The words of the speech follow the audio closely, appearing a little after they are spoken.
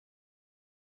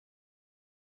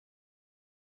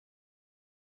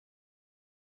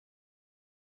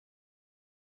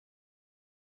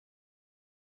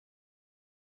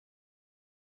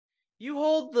You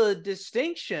hold the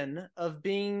distinction of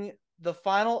being the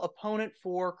final opponent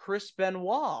for Chris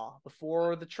Benoit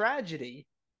before the tragedy.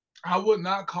 I would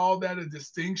not call that a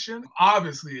distinction.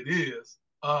 Obviously, it is.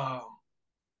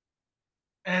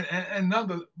 And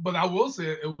none. But I will say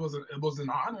it was an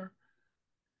honor.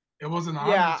 It was an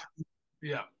honor. Yeah, To,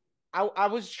 yeah. I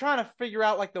was trying to figure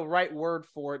out like the right word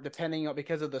for it, depending on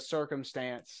because of the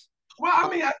circumstance. Well, I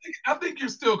mean, I think you're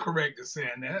still correct in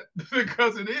saying that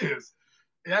because it is.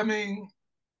 I mean,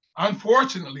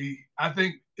 unfortunately, I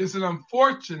think it's an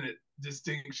unfortunate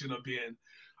distinction of being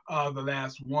the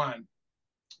last one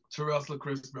to wrestle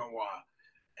Chris Benoit,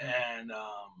 and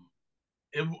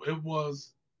it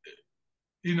was,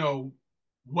 you know,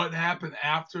 what happened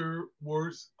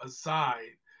afterwards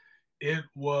aside, it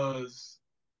was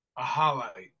a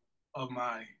highlight of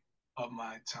my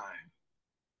time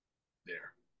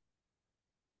there.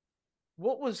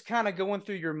 What was kind of going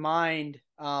through your mind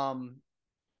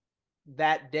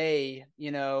that day,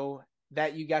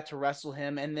 that you got to wrestle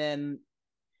him, and then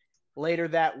later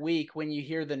that week when you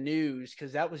hear the news,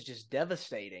 because that was just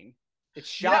devastating. It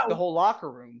Yeah, shocked the whole locker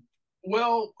room.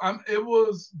 well, it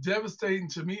was devastating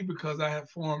to me because I had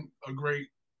formed a great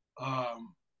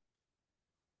um,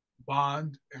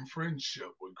 bond and friendship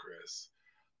with Chris.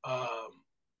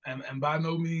 And by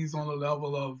no means on the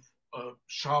level of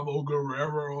Chavo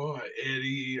Guerrero or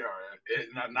Eddie or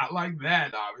not like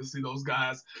that. Obviously, those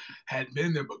guys had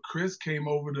been there, but Chris came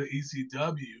over to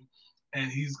ECW, and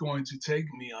he's going to take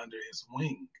me under his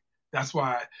wing. That's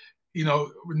why,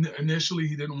 initially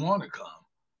he didn't want to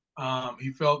come.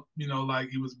 He felt, like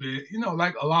he was big,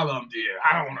 like a lot of them did.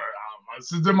 I don't know,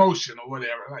 it's a demotion or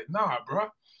whatever. Like, nah, bro.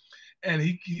 And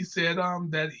he said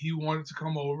that he wanted to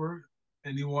come over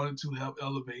and he wanted to help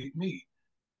elevate me.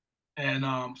 And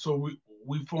so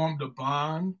we formed a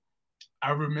bond.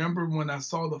 I remember when I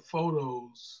saw the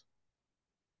photos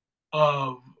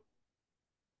of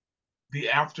the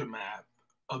aftermath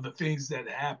of the things that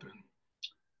happened.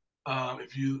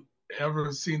 If you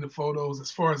ever seen the photos, as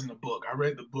far as in the book, I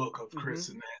read the book of Mm-hmm. Chris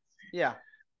and Nancy. Yeah.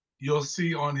 You'll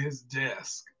see on his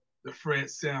desk the Fred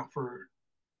Sanford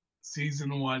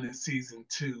season 1 and season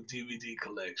 2 DVD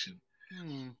collection.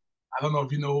 Hmm. I don't know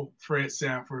if you know Fred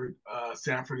Sanford,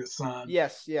 Sanford's son.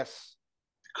 Yes, yes.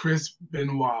 Chris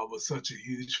Benoit was such a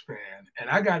huge fan, and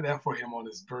I got that for him on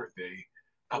his birthday.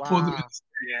 I pulled him in Wow. the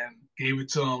stand, gave it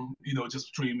to him,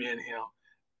 just between me and him.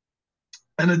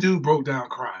 And the dude broke down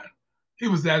crying. He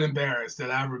was that embarrassed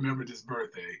that I remembered his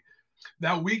birthday.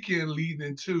 That weekend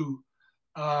leading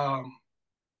um,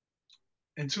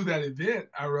 into that event,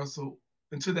 I wrestled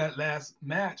into that last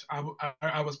match.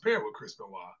 I was paired with Chris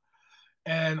Benoit,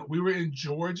 and we were in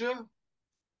Georgia,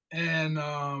 and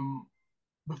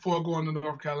before going to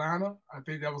North Carolina. I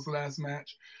think that was the last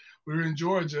match. We were in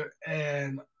Georgia,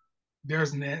 and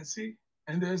there's Nancy,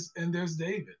 and there's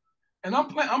David, and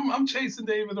I'm chasing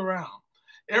David around.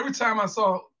 Every time I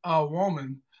saw a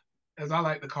woman, as I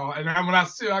like to call it, and when I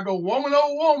see her, I go, "Woman,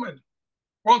 oh woman,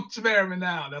 won't you marry me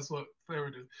now?" That's what Flavor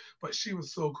did. But she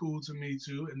was so cool to me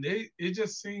too, and it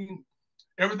just seemed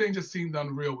everything just seemed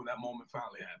unreal when that moment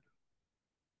finally happened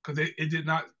because it did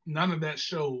not none of that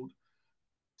showed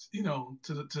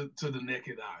to the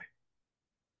naked eye.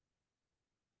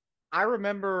 I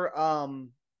remember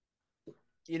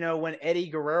when Eddie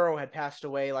Guerrero had passed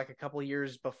away like a couple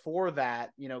years before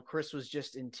that, Chris was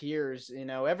just in tears.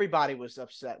 Everybody was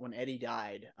upset when Eddie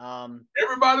died.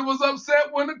 Everybody was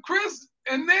upset when Chris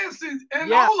and Nancy and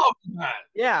Yeah, all of them died.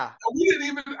 yeah. We didn't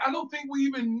even, I don't think we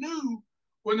even knew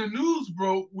when the news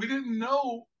broke, we didn't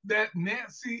know that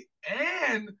Nancy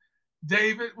and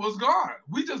David was gone.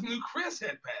 We just knew Chris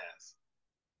had passed.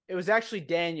 It was actually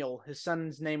Daniel. His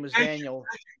son's name was Thank you. Daniel.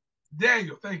 Thank you.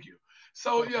 Daniel, thank you.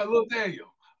 So yeah, little Daniel.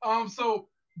 So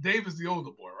David's the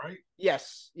older boy, right?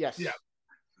 Yes, Yeah. yes.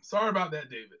 Sorry about that,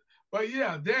 David. But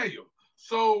yeah, Daniel.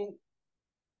 So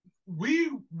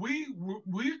we're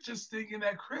just thinking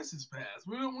that Chris has passed.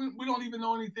 We don't even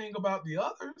know anything about the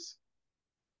others.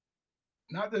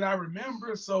 Not that I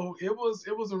remember. So it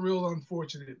was a real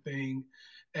unfortunate thing,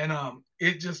 and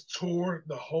it just tore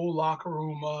the whole locker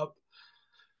room up.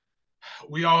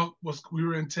 We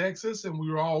were in Texas, and we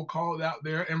were all called out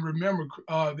there. And remember,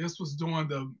 this was during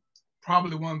the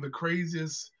probably one of the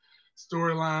craziest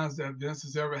storylines that Vince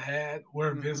has ever had,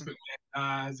 where Vince Mm-hmm.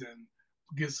 McMahon dies and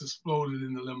gets exploded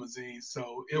in the limousine.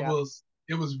 So it Yeah. was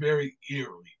it was very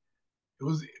eerie. It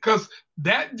was because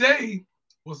that day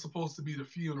was supposed to be the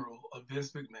funeral of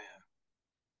Vince McMahon.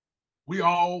 We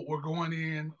all were going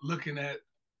in looking at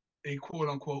a quote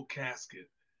unquote casket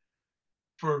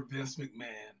for Vince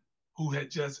McMahon, who had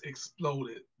just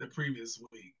exploded the previous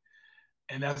week.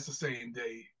 And that's the same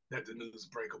day that the news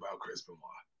break about Chris Benoit?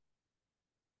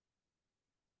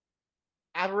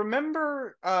 I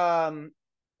remember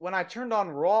when I turned on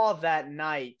Raw that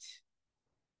night,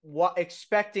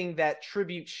 expecting that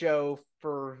tribute show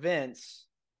for Vince,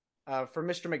 for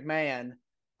Mr. McMahon,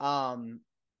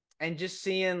 and just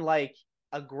seeing like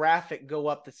a graphic go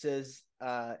up that says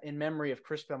in memory of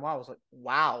Chris Benoit. I was like,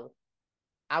 wow.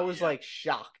 I was like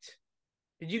shocked.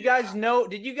 Did you guys know?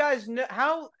 Did you guys know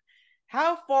how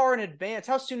far in advance?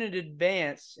 How soon in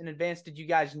advance? In advance, did you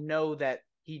guys know that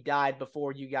he died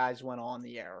before you guys went on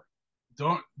the air?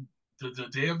 Don't the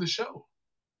day of the show.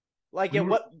 Like at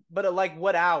what? But at like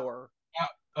what hour?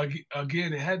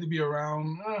 Again, it had to be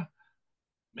around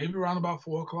maybe around about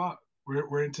 4 o'clock.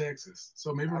 We're in Texas,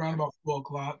 so maybe around about 4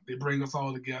 o'clock. They bring us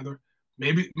all together.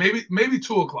 Maybe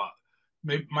 2 o'clock.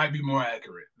 Maybe might be more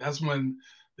accurate. That's when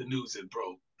the news had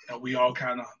broke, and we all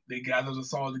they gathered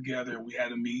us all together. And we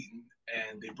had a meeting,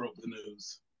 and they broke the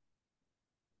news.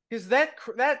 Because that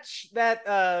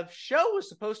show was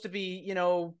supposed to be, you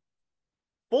know,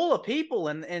 full of people,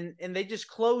 and they just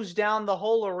closed down the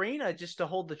whole arena just to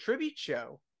hold the tribute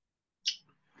show.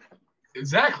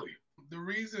 Exactly. The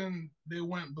reason they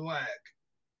went black,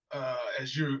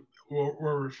 as you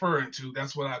were referring to,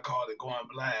 that's what I called it, going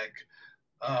black.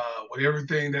 With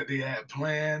everything that they had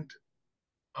planned,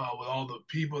 with all the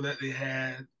people that they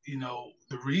had, you know,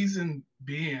 the reason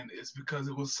being is because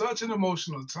it was such an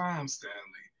emotional time, Stanley.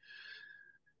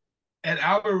 And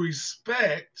out of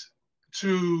respect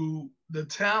to the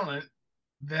talent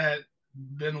that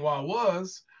Benoit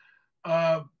was,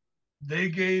 they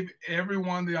gave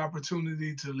everyone the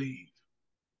opportunity to leave,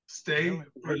 stay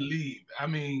or leave. I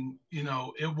mean, you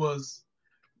know, it was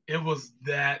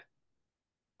that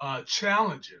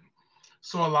challenging.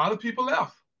 So a lot of people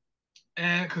left,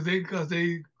 and because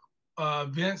they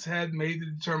Vince had made the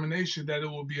determination that it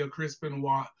will be a Chris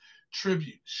Benoit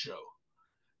tribute show,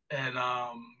 and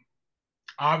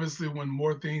obviously when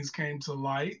more things came to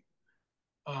light,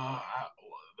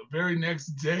 the very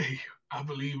next day, I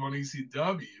believe on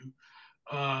ECW,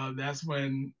 that's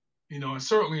when, you know, and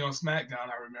certainly on SmackDown,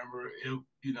 I remember it.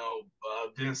 You know,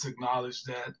 Vince acknowledged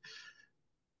that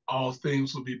all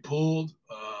things would be pulled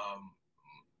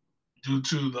due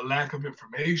to the lack of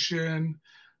information,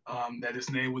 that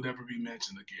his name would never be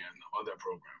mentioned again on that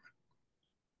programming.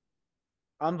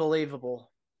 Unbelievable.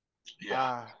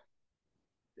 Yeah.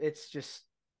 It's just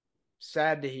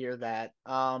sad to hear that.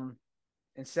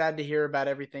 And sad to hear about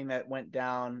everything that went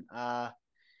down.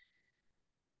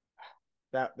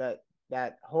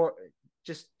 That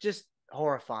just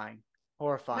horrifying.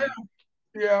 Horrifying.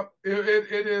 Yeah,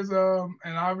 it is. And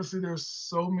obviously there's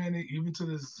so many, even to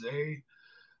this day,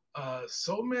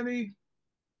 so many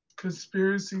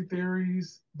conspiracy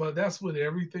theories, but that's with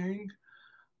everything.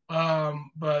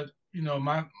 But you know,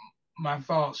 my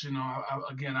thoughts, you know,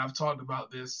 again, I've talked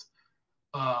about this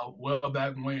well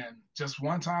back when, just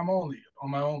one time only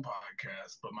on my own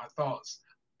podcast. But my thoughts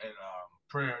and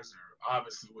prayers are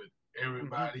obviously with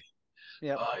everybody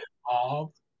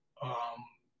involved.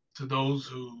 To those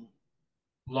who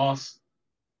lost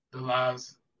their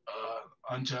lives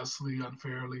unjustly,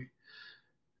 unfairly,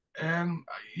 and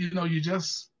you know, you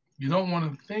don't want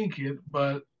to think it,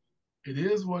 but it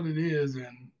is what it is,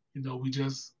 and you know, we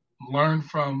just learn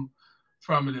from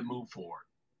it and move forward.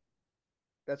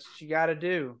 That's what you got to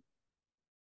do.